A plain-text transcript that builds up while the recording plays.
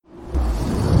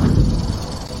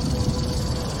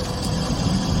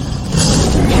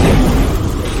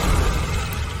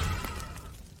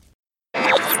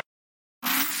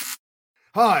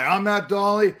Hi, I'm Matt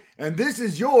Donnelly, and this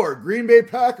is your Green Bay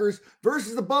Packers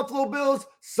versus the Buffalo Bills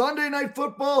Sunday Night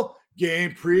Football game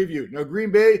preview. Now,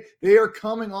 Green Bay, they are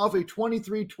coming off a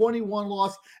 23-21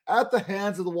 loss at the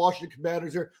hands of the Washington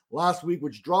Commanders here last week,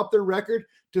 which dropped their record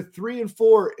to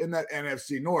 3-4 in that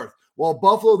NFC North. While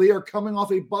Buffalo, they are coming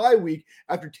off a bye week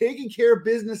after taking care of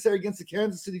business there against the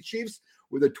Kansas City Chiefs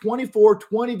with a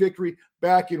 24-20 victory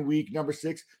back in week number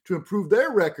 6 to improve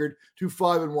their record to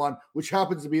 5-1, which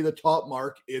happens to be the top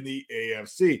mark in the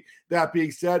AFC. That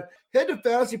being said, head to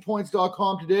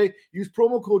fantasypoints.com today. Use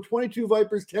promo code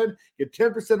 22Vipers10. Get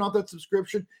 10% off that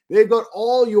subscription. They've got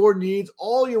all your needs,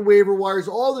 all your waiver wires,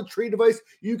 all the trade advice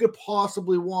you could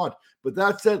possibly want. But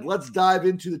that said, let's dive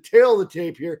into the tail of the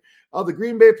tape here of the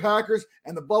Green Bay Packers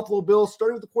and the Buffalo Bills,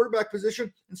 starting with the quarterback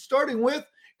position and starting with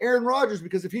Aaron Rodgers,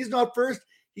 because if he's not first,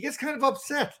 he gets kind of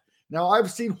upset. Now, I've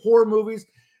seen horror movies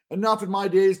enough in my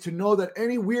days to know that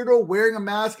any weirdo wearing a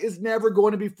mask is never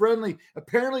going to be friendly.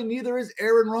 Apparently, neither is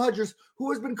Aaron Rodgers, who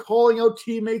has been calling out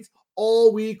teammates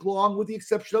all week long, with the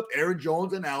exception of Aaron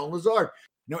Jones and Allen Lazard.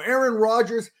 Now, Aaron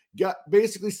Rodgers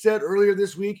basically said earlier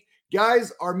this week,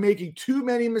 guys are making too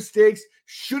many mistakes,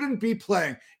 shouldn't be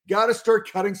playing. Got to start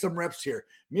cutting some reps here.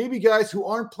 Maybe guys who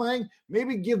aren't playing,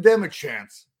 maybe give them a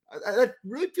chance. That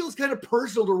really feels kind of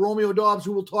personal to Romeo Doubs,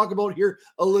 who we'll talk about here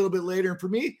a little bit later. And for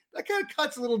me, that kind of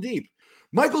cuts a little deep.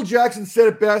 Michael Jackson said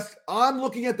it best. I'm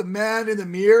looking at the man in the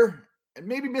mirror. And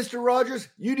maybe, Mr. Rodgers,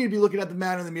 you need to be looking at the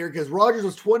man in the mirror, because Rodgers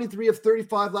was 23 of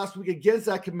 35 last week against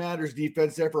that Commanders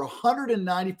defense there for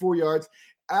 194 yards,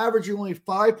 averaging only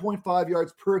 5.5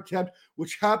 yards per attempt,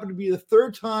 which happened to be the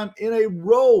third time in a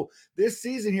row this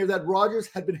season here that Rodgers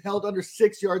had been held under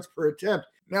 6 yards per attempt.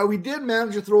 Now, we did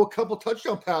manage to throw a couple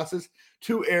touchdown passes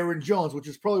to Aaron Jones, which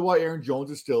is probably why Aaron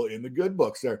Jones is still in the good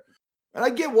books there. And I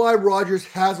get why Rodgers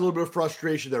has a little bit of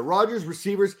frustration there. Rodgers'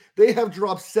 receivers, they have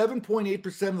dropped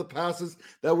 7.8% of the passes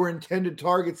that were intended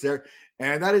targets there.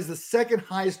 And that is the second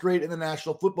highest rate in the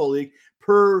National Football League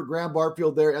per Graham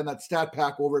Barfield there and that stat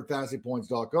pack over at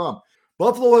fantasypoints.com.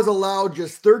 Buffalo has allowed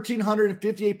just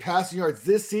 1,358 passing yards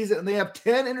this season, and they have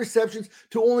 10 interceptions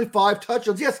to only 5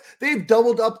 touchdowns. Yes, they've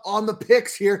doubled up on the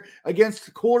picks here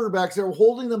against quarterbacks. They're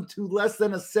holding them to less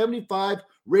than a 75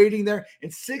 rating there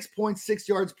and 6.6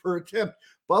 yards per attempt.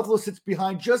 Buffalo sits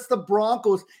behind just the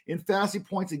Broncos in fantasy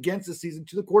points against the season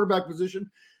to the quarterback position,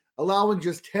 allowing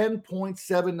just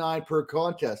 10.79 per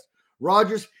contest.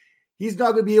 Rodgers, he's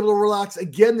not going to be able to relax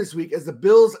again this week, as the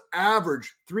Bills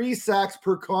average 3 sacks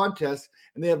per contest,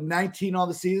 and they have 19 on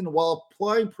the season, while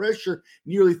applying pressure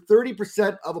nearly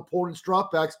 30% of opponents'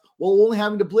 dropbacks, while only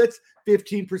having to blitz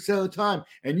 15% of the time.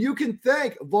 And you can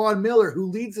thank Von Miller, who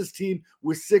leads this team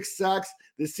with 6 sacks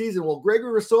this season, while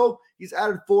Gregory Rousseau, he's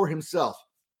added 4 himself.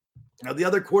 Now, the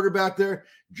other quarterback there,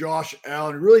 Josh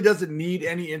Allen, really doesn't need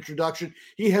any introduction.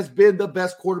 He has been the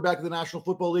best quarterback in the National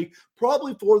Football League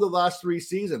probably for the last 3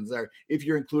 seasons there, if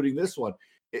you're including this one.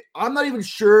 I'm not even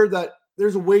sure that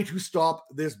there's a way to stop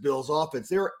this Bills offense.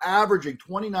 They're averaging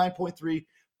 29.3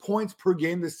 points per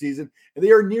game this season, and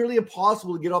they are nearly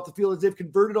impossible to get off the field, as they've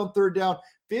converted on third down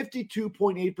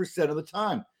 52.8% of the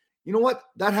time. You know what?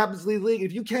 That happens in the league.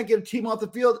 If you can't get a team off the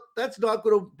field, that's not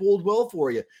going to bode well for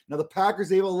you. Now, the Packers,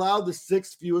 they've allowed the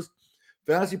 6th fewest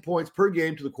fantasy points per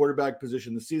game to the quarterback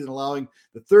position this season, allowing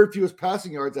the 3rd fewest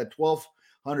passing yards at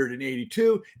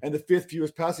 1,282 and the 5th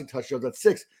fewest passing touchdowns at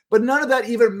 6. But none of that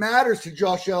even matters to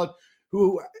Josh Allen,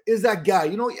 who is that guy.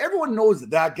 You know, everyone knows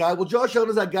that guy. Well, Josh Allen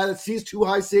is that guy that sees 2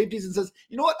 high safeties and says,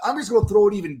 you know what? I'm just going to throw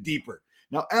it even deeper.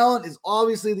 Now, Allen is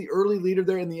obviously the early leader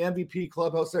there in the MVP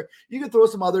clubhouse there. You can throw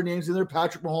some other names in there,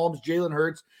 Patrick Mahomes, Jalen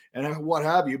Hurts, and what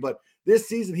have you. But this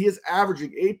season, he is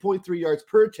averaging 8.3 yards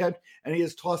per attempt, and he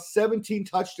has tossed 17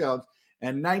 touchdowns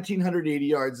and 1,980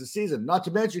 yards this season. Not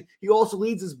to mention, he also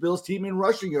leads his Bills team in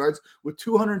rushing yards with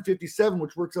 257,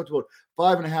 which works out to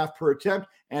about 5.5 per attempt,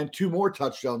 and 2 more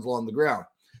touchdowns along the ground.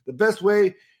 The best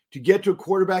way to get to a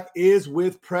quarterback is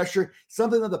with pressure,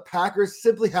 something that the Packers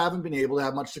simply haven't been able to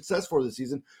have much success for this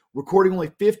season, recording only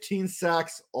 15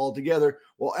 sacks altogether.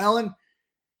 While Allen,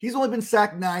 he's only been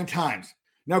sacked 9 times.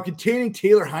 Now, containing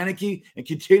Taylor Heineke and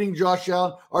containing Josh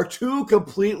Allen are 2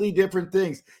 completely different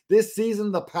things. This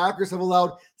season, the Packers have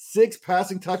allowed 6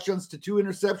 passing touchdowns to 2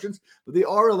 interceptions, but they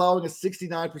are allowing a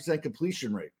 69%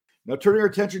 completion rate. Now, turning our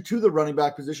attention to the running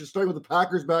back position, starting with the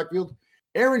Packers backfield,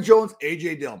 Aaron Jones,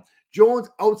 A.J. Dillon. Jones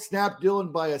outsnapped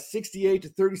Dillon by a 68 to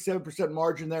 37%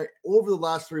 margin there over the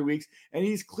last 3 weeks, and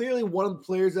he's clearly one of the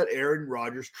players that Aaron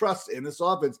Rodgers trusts in this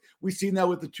offense. We've seen that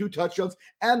with the 2 touchdowns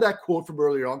and that quote from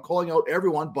earlier on, calling out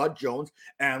everyone but Jones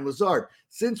and Lazard.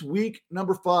 Since week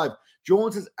number 5,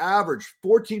 Jones has averaged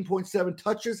 14.7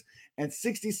 touches and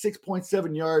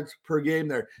 66.7 yards per game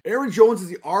there. Aaron Jones is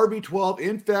the RB12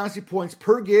 in fantasy points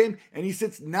per game, and he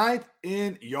sits 9th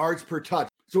in yards per touch.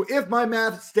 So if my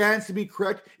math stands to be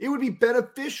correct, it would be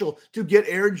beneficial to get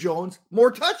Aaron Jones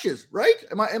more touches, right?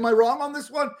 Am I wrong on this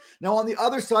one? Now, on the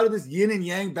other side of this yin and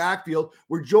yang backfield,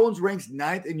 where Jones ranks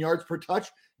 9th in yards per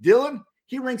touch, Dillon,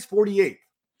 he ranks 48th.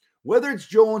 Whether it's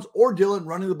Jones or Dillon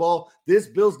running the ball, this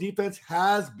Bills defense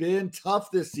has been tough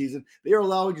this season. They are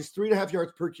allowing just 3.5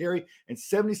 yards per carry and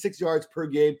 76 yards per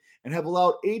game, and have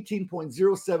allowed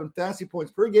 18.07 fantasy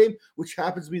points per game, which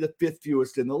happens to be the 5th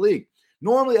fewest in the league.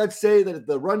 Normally, I'd say that if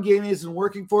the run game isn't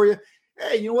working for you,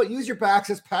 hey, you know what? Use your backs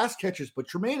as pass catchers. But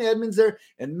Tremaine Edmonds there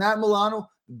and Matt Milano,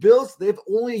 the Bills, they've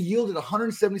only yielded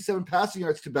 177 passing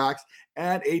yards to backs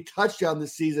and a touchdown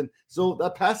this season. So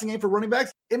that passing game for running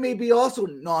backs, it may be also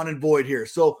non and void here.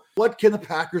 So what can the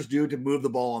Packers do to move the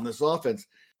ball on this offense?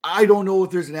 I don't know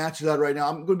if there's an answer to that right now.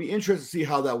 I'm going to be interested to see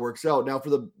how that works out. Now, for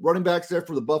the running backs there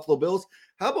for the Buffalo Bills,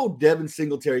 how about Devin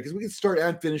Singletary? Because we can start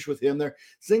and finish with him there.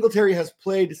 Singletary has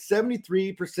played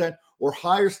 73% or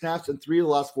higher snaps in 3 of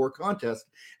the last 4 contests,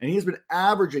 and he has been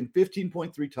averaging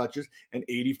 15.3 touches and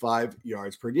 85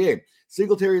 yards per game.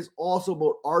 Singletary is also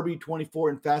about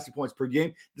RB24 in fantasy points per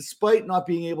game, despite not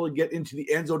being able to get into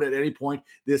the end zone at any point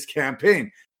this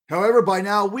campaign. However, by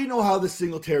now, we know how the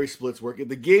Singletary splits work. If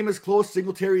the game is close,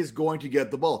 Singletary is going to get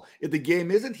the ball. If the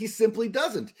game isn't, he simply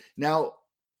doesn't. Now,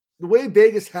 the way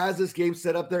Vegas has this game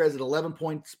set up there as an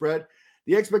 11-point spread,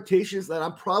 the expectation is that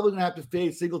I'm probably going to have to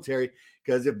fade Singletary,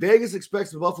 because if Vegas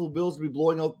expects the Buffalo Bills to be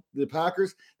blowing out the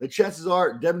Packers, the chances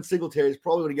are Devin Singletary is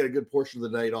probably going to get a good portion of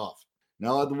the night off.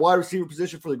 Now, at the wide receiver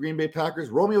position for the Green Bay Packers,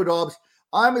 Romeo Doubs,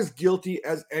 I'm as guilty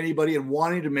as anybody in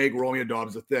wanting to make Romeo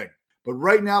Doubs a thing. But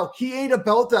right now, he ain't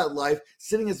about that life,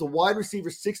 sitting as a wide receiver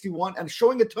 61 and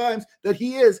showing at times that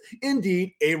he is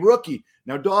indeed a rookie.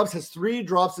 Now, Doubs has 3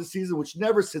 drops this season, which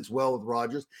never sits well with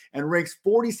Rodgers, and ranks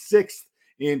 46th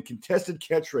in contested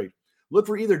catch rate. Look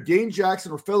for either Dane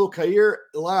Jackson or fellow Kaiir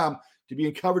Elam to be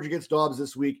in coverage against Doubs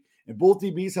this week, and both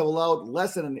DBs have allowed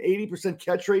less than an 80%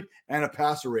 catch rate and a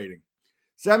passer rating.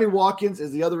 Sammy Watkins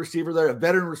is the other receiver there, a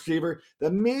veteran receiver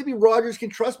that maybe Rodgers can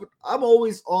trust, but I'm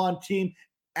always on team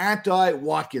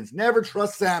anti-Watkins. Never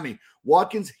trust Sammy.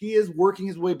 Watkins, he is working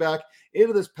his way back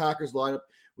into this Packers lineup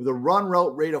with a run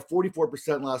route rate of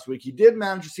 44% last week. He did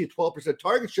manage to see a 12%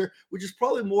 target share, which is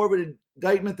probably more of an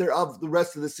indictment there of the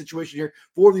rest of the situation here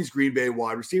for these Green Bay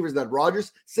wide receivers, that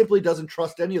Rodgers simply doesn't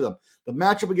trust any of them. The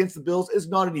matchup against the Bills is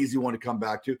not an easy one to come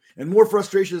back to, and more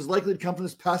frustration is likely to come from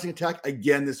this passing attack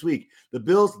again this week. The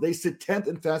Bills, they sit 10th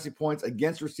in fantasy points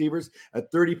against receivers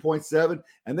at 30.7,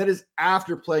 and that is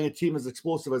after playing a team as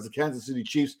explosive as the Kansas City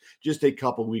Chiefs just a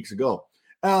couple weeks ago.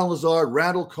 Allen Lazard,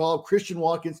 Randall Cobb, Christian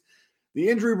Watkins, the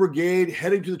injury brigade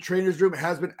heading to the trainer's room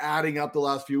has been adding up the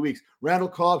last few weeks. Randall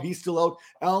Cobb, he's still out.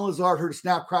 Allen Lazard heard a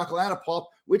snap, crackle, and a pop,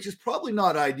 which is probably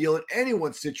not ideal in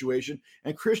anyone's situation.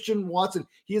 And Christian Watson,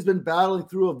 he has been battling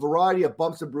through a variety of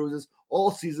bumps and bruises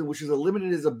all season, which has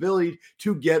limited his ability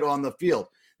to get on the field.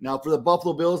 Now, for the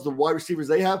Buffalo Bills, the wide receivers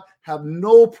they have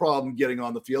no problem getting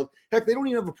on the field. Heck, they don't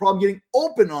even have a problem getting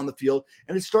open on the field.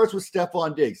 And it starts with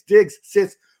Stephon Diggs. Diggs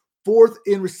sits 4th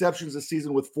in receptions this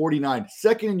season with 49,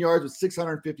 2nd in yards with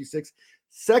 656,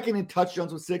 2nd in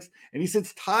touchdowns with 6, and he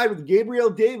sits tied with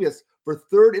Gabriel Davis for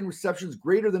 3rd in receptions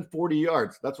greater than 40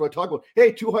 yards. That's what I talk about.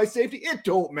 Hey, too high safety, it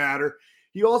don't matter.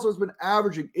 He also has been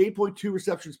averaging 8.2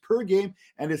 receptions per game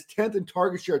and is 10th in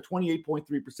target share at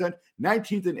 28.3%,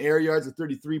 19th in air yards at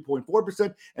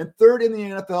 33.4%, and 3rd in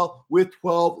the NFL with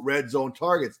 12 red zone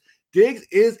targets. Diggs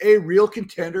is a real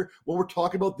contender when we're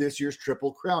talking about this year's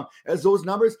Triple Crown, as those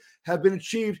numbers have been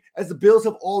achieved as the Bills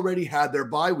have already had their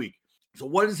bye week. So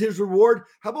what is his reward?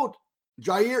 How about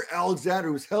Jair Alexander,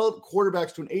 who's held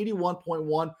quarterbacks to an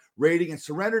 81.1 rating and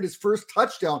surrendered his first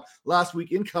touchdown last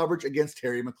week in coverage against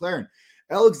Terry McLaurin.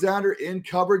 Alexander in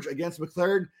coverage against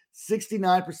McLaurin,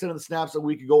 69% of the snaps a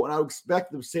week ago, and I would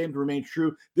expect the same to remain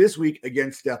true this week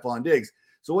against Stephon Diggs.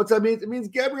 So what's that mean? It means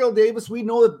Gabriel Davis, we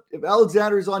know that if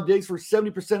Alexander is on Diggs for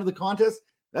 70% of the contest,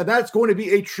 that's going to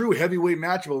be a true heavyweight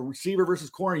matchup, a receiver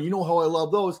versus corner. You know how I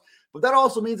love those. But that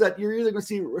also means that you're either going to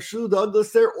see Rasul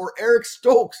Douglas there or Eric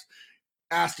Stokes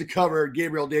asked to cover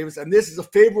Gabriel Davis. And this is a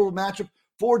favorable matchup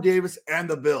for Davis and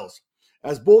the Bills,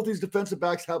 as both these defensive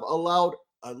backs have allowed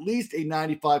at least a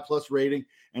 95-plus rating,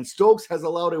 and Stokes has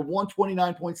allowed a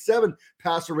 129.7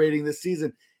 passer rating this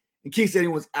season, in case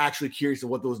anyone's actually curious of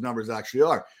what those numbers actually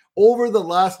are. Over the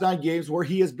last 9 games where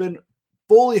he has been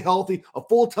fully healthy, a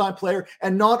full-time player,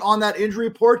 and not on that injury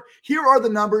report, here are the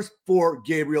numbers for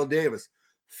Gabriel Davis.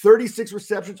 36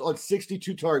 receptions on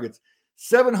 62 targets,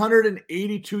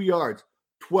 782 yards,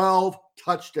 12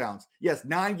 touchdowns. Yes,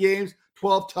 9 games,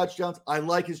 12 touchdowns. I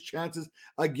like his chances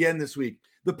again this week.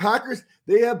 The Packers,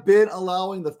 they have been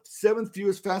allowing the 7th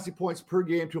fewest fantasy points per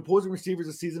game to opposing receivers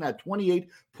this season at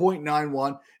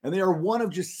 28.91, and they are one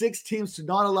of just 6 teams to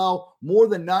not allow more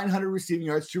than 900 receiving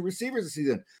yards to receivers this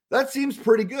season. That seems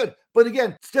pretty good. But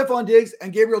again, Stephon Diggs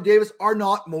and Gabriel Davis are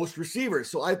not most receivers.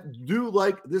 So I do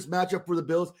like this matchup for the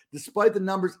Bills, despite the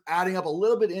numbers adding up a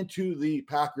little bit into the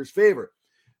Packers' favor.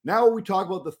 Now we talk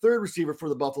about the third receiver for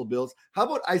the Buffalo Bills. How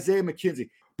about Isaiah McKenzie?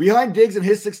 Behind Diggs and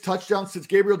his 6 touchdowns since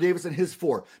Gabriel Davis and his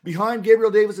 4. Behind Gabriel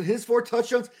Davis and his 4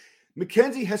 touchdowns,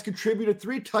 McKenzie has contributed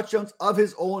 3 touchdowns of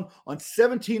his own on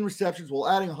 17 receptions while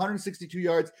adding 162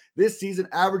 yards this season,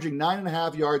 averaging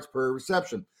 9.5 yards per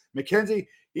reception. McKenzie,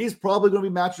 he's probably going to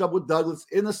be matched up with Douglas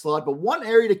in the slot, but one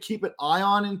area to keep an eye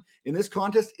on in this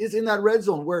contest is in that red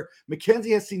zone, where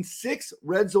McKenzie has seen 6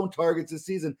 red zone targets this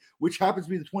season, which happens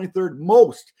to be the 23rd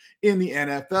most in the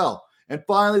NFL. And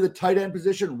finally, the tight end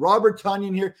position, Robert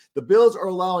Tonyan here. The Bills are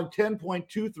allowing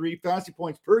 10.23 fantasy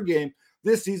points per game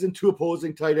this season to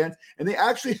opposing tight ends, and they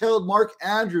actually held Mark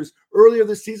Andrews earlier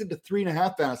this season to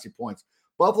 3.5 fantasy points.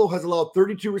 Buffalo has allowed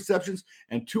 32 receptions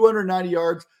and 290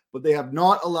 yards, but they have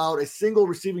not allowed a single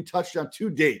receiving touchdown to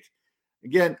date.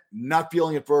 Again, not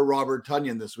feeling it for Robert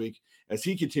Tonyan this week as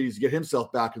he continues to get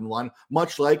himself back in the lineup,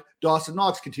 much like Dawson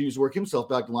Knox continues to work himself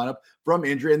back in the lineup from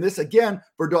injury. And this, again,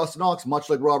 for Dawson Knox, much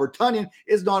like Robert Tonyan,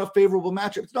 is not a favorable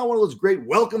matchup. It's not one of those great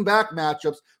welcome back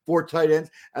matchups for tight ends,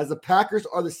 as the Packers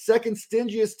are the second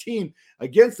stingiest team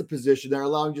against the position. They're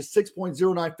allowing just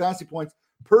 6.09 fantasy points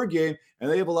per game,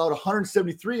 and they have allowed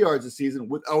 173 yards this season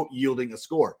without yielding a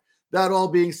score. That all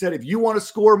being said, if you want to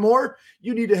score more,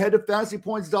 you need to head to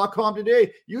fantasypoints.com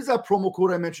today. Use that promo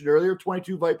code I mentioned earlier,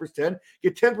 22Vipers10.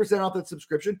 Get 10% off that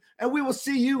subscription, and we will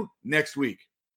see you next week.